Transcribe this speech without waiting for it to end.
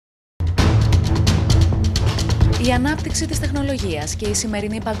Η ανάπτυξη της τεχνολογίας και η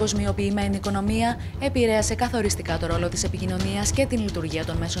σημερινή παγκοσμιοποιημένη οικονομία επηρέασε καθοριστικά το ρόλο της επικοινωνίας και την λειτουργία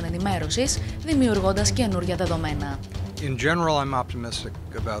των μέσων ενημέρωσης, δημιουργώντας καινούργια δεδομένα. In general, I'm optimistic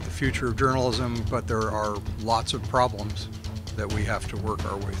about the future of journalism, but there are lots of problems that we have to work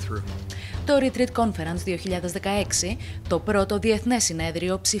our way through. Το Retreat Conference 2016, το πρώτο Διεθνές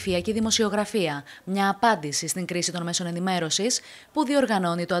Συνέδριο Ψηφιακή Δημοσιογραφία, μια απάντηση στην κρίση των μέσων ενημέρωσης, που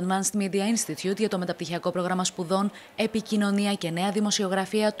διοργανώνει το Advanced Media Institute για το Μεταπτυχιακό Πρόγραμμα Σπουδών Επικοινωνία και Νέα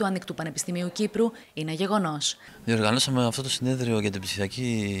Δημοσιογραφία του Ανοικτού Πανεπιστημίου Κύπρου, είναι γεγονός. Διοργανώσαμε αυτό το συνέδριο για την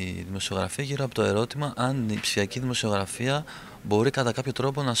ψηφιακή δημοσιογραφία γύρω από το ερώτημα αν η ψηφιακή δημοσιογραφία μπορεί κατά κάποιο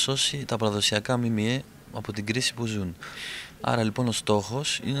τρόπο να σώσει τα παραδοσιακά ΜΜΕ από την κρίση που ζουν. Άρα λοιπόν ο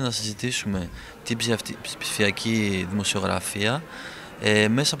στόχος είναι να συζητήσουμε την ψηφιακή δημοσιογραφία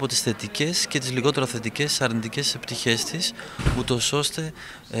μέσα από τις θετικές και τις λιγότερο θετικές αρνητικές πτυχές της, ούτως ώστε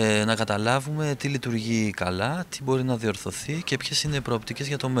να καταλάβουμε τι λειτουργεί καλά, τι μπορεί να διορθωθεί και ποιες είναι οι προοπτικές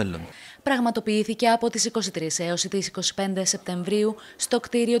για το μέλλον. Πραγματοποιήθηκε από τις 23 έως τις 25 Σεπτεμβρίου στο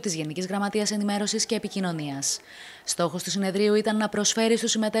κτίριο της Γενικής Γραμματείας Ενημέρωσης και Επικοινωνίας. Στόχος του συνεδρίου ήταν να προσφέρει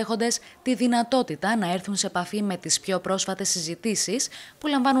στους συμμετέχοντες τη δυνατότητα να έρθουν σε επαφή με τις πιο πρόσφατες συζητήσεις που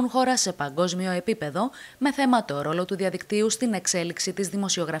λαμβάνουν χώρα σε παγκόσμιο επίπεδο με θέμα το ρόλο του διαδικτύου στην εξέλιξη της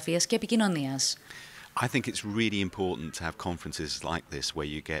δημοσιογραφίας και επικοινωνίας. I think it's really important to have conferences like this where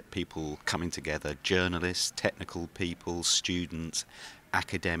you get people coming together, journalists, technical people, students,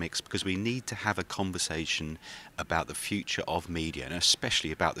 academics, because we need to have a conversation about the future of media and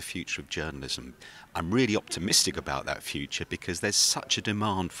especially about the future of journalism. I'm really optimistic about that future because there's such a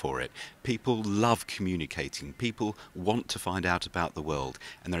demand for it. People love communicating. People want to find out about the world,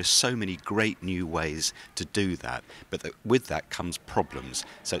 and there are so many great new ways to do that. But with that comes problems.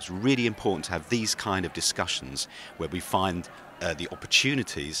 So it's really important to have these kind of discussions where we find the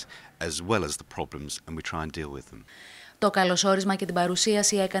opportunities as well as the problems and we try and deal with them. Το καλωσόρισμα και την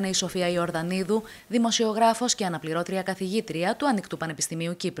παρουσίαση έκανε η Σοφία Ιορδανίδου, δημοσιογράφος και αναπληρώτρια καθηγήτρια του Ανοικτού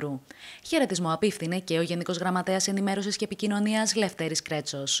Πανεπιστημίου Κύπρου. Χαιρετισμό απίφθινε και ο Γενικός Γραμματέας Ενημέρωσης και Επικοινωνίας Λευτέρης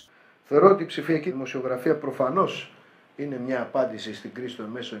Κρέτσος. Θεωρώ ότι η ψηφιακή δημοσιογραφία προφανώς είναι μια απάντηση στην κρίση των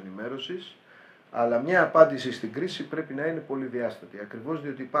μέσων ενημέρωσης, αλλά μια απάντηση στην κρίση πρέπει να είναι πολυδιάστατη. Ακριβώς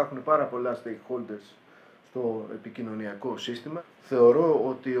διότι υπάρχουν πάρα πολλά stakeholders στο επικοινωνιακό σύστημα. Θεωρώ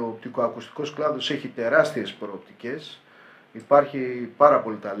ότι ο οπτικοακουστικός κλάδος έχει τεράστιες προοπτικές. Υπάρχει πάρα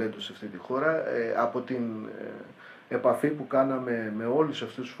πολύ ταλέντο σε αυτή τη χώρα. Από την επαφή που κάναμε με όλους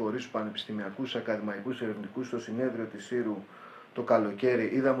αυτούς τους φορείς, τους πανεπιστημιακούς, ακαδημαϊκούς, ερευνητικούς, στο συνέδριο της Σύρου το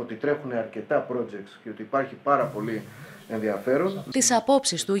καλοκαίρι, είδαμε ότι τρέχουν αρκετά projects και ότι υπάρχει πάρα πολύ ενδιαφέρον. Τις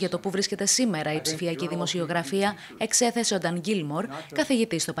απόψεις του για το που βρίσκεται σήμερα η ψηφιακή δημοσιογραφία εξέθεσε ο Νταν Γκίλμορ,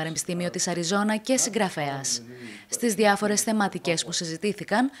 καθηγητής στο Πανεπιστήμιο της Αριζόνα και συγγραφέας. Στις διάφορες θεματικές που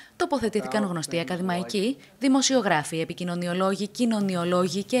συζητήθηκαν, τοποθετήθηκαν γνωστοί ακαδημαϊκοί, δημοσιογράφοι, επικοινωνιολόγοι,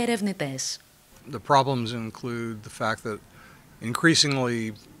 κοινωνιολόγοι και ερευνητές. The problems include the fact that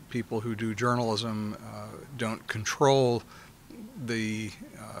increasingly people who do journalism don't control the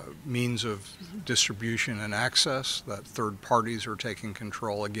means of distribution and access, that third parties are taking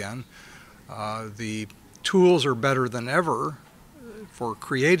control again. The tools are better than ever for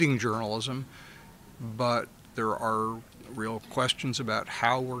creating journalism, but there are real questions about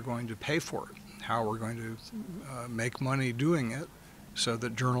how we're going to pay for it, how we're going to make money doing it so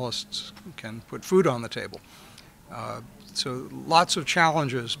that journalists can put food on the table. So lots of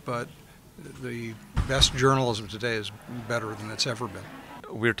challenges, but the best journalism today is better than it's ever been.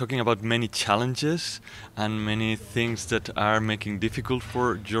 We're talking about many challenges and many things that are making difficult for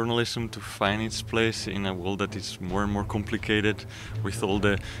journalism to find its place in a world that is more and more complicated with all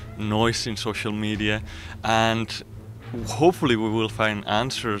the noise in social media, and hopefully we will find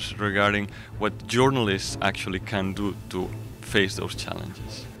answers regarding what journalists actually can do to face those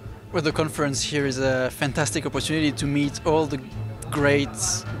challenges. Well, the conference here is a fantastic opportunity to meet all the great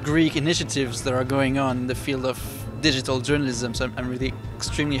Greek initiatives that are going on in the field of digital journalism, so I'm really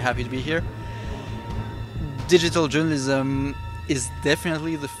extremely happy to be here. Digital journalism is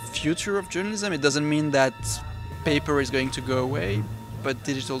definitely the future of journalism. It doesn't mean that paper is going to go away, but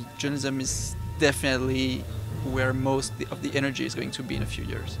digital journalism is definitely where most of the energy is going to be in a few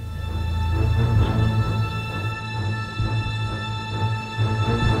years.